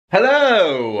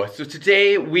Hello! So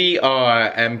today we are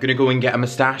gonna go and get a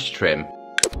moustache trim.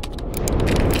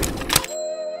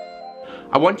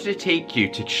 I wanted to take you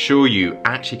to show you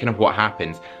actually kind of what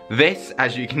happens. This,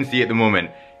 as you can see at the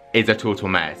moment, is a total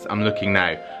mess. I'm looking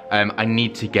now. I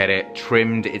need to get it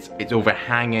trimmed, it's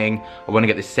overhanging. I wanna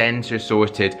get the center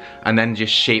sorted and then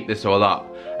just shape this all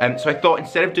up. So I thought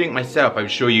instead of doing it myself, I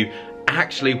would show you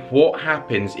actually what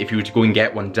happens if you were to go and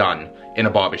get one done in a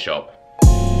barbershop.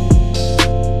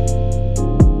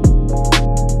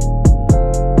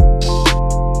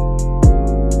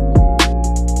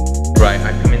 Right,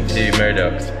 I've come into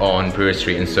Murdock's on Brewer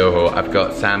Street in Soho. I've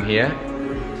got Sam here.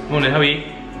 Morning, how are you?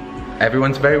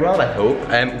 Everyone's very well, I hope.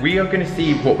 We are gonna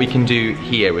see what we can do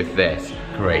here with this.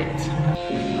 Great.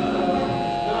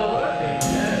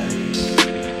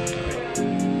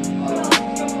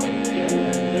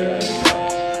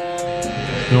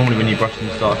 Normally when you brush the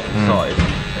moustache to the side,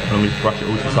 normally just brush it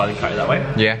all to the side and cut it that way.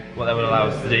 Yeah. What that will allow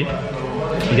us to do,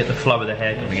 you get the flow of the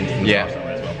hair coming into the moustache that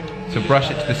way as well. So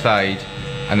brush it to the side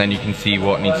and then you can see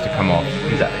what needs to come off.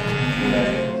 Exactly.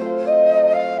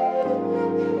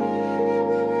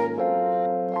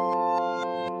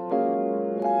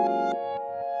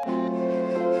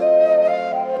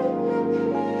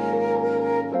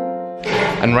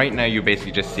 And right now you're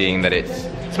basically just seeing that it's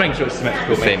Just making sure it's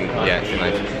symmetrical. same, yeah, same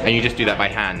line. And you just do that by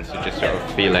hand, so just sort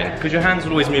of feeling. Because your hands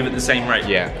will always move at the same rate.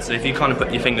 Yeah. So if you kind of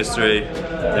put your fingers through,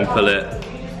 then pull it,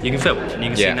 you can feel. And you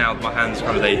can see now my hands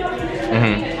kind of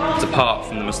depart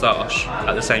from the moustache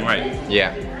at the same rate.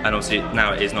 Yeah. And obviously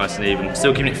now it is nice and even.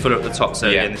 Still keeping it full at the top, so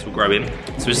again this will grow in.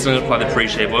 So we're just going to apply the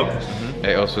pre-shave oil.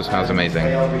 It also smells amazing.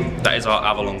 That is our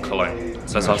Avalon cologne.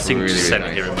 So that's our signature really scent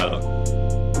nice. here in Murdock.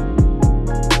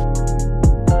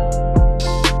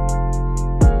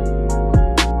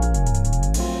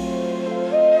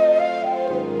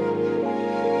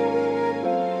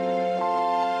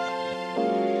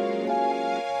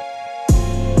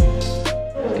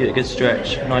 Get a good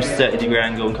stretch, nice 30-degree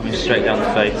angle and coming straight down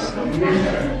the face.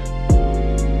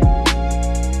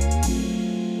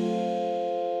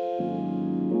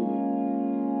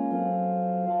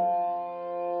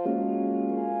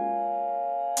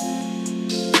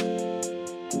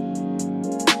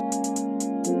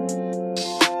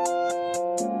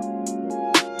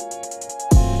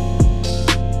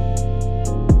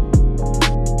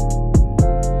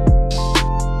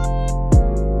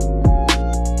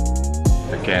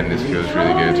 Again, this feels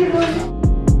really good.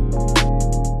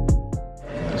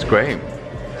 It's great. A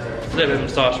little bit of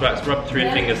moustache wax, rub through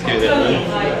your fingers, give it a bit warm.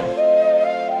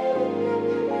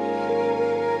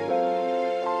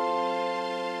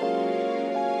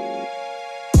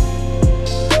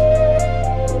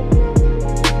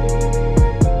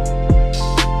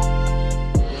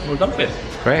 We're done with it.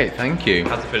 Great, thank you.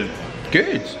 How's it feeling?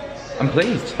 Good. I'm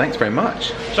pleased. Thanks very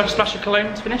much. Should I splash of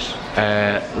cologne to finish?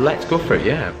 Let's go for it,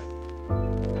 yeah.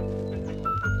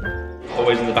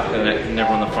 Always in the back of the neck,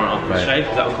 never on the front after the shave,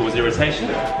 because that will cause irritation.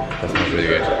 That sounds really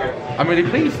good. I'm really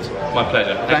pleased. My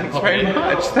pleasure. Thanks very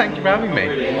much. Thank you for having me.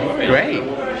 Great.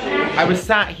 I was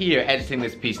sat here editing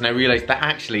this piece and I realised that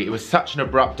actually it was such an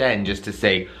abrupt end just to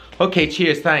say, okay,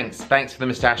 cheers, thanks for the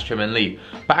moustache trim and leave.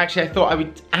 But actually I thought I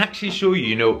would actually show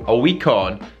you, a week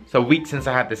on, so a week since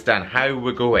I had this done, how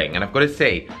we're going. And I've got to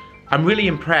say, I'm really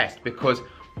impressed because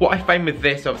what I find with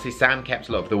this, obviously Sam kept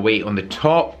a lot of the weight on the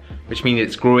top, which means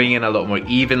it's growing in a lot more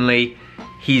evenly.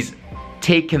 He's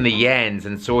taken the ends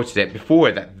and sorted it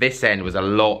before that this end was a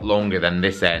lot longer than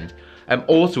this end.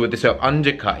 Also with the sort of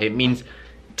undercut, it means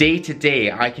day to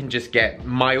day I can just get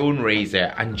my own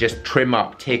razor and just trim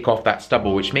up, take off that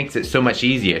stubble, which makes it so much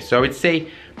easier. So I would say,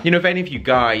 if any of you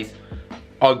guys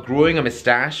are growing a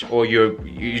moustache or you're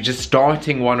just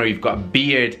starting one or you've got a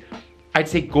beard, I'd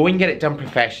say go and get it done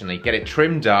professionally. Get it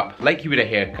trimmed up like you would a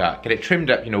haircut. Get it trimmed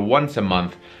up, once a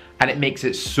month, and it makes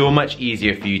it so much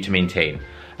easier for you to maintain.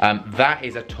 That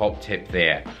is a top tip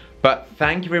there. But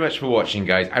thank you very much for watching,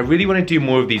 guys. I really want to do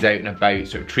more of these out and about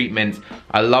sort of treatments.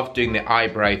 I love doing the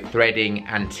eyebrow threading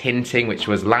and tinting, which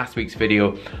was last week's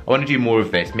video. I want to do more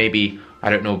of this. Maybe, I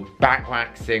don't know, back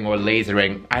waxing or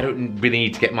lasering. I don't really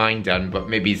need to get mine done, but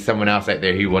maybe someone else out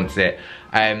there who wants it.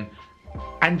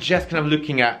 And just kind of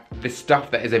looking at the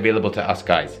stuff that is available to us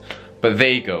guys. But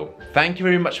there you go. Thank you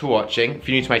very much for watching. If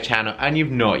you're new to my channel and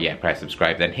you've not yet pressed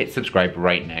subscribe, then hit subscribe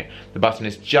right now. The button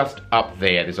is just up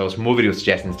there. There's also more video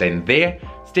suggestions down there.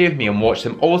 Stay with me and watch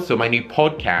them. Also, my new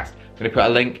podcast, I'm gonna put a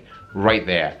link right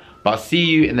there. But I'll see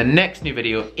you in the next new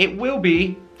video. It will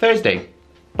be Thursday.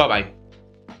 Bye-bye.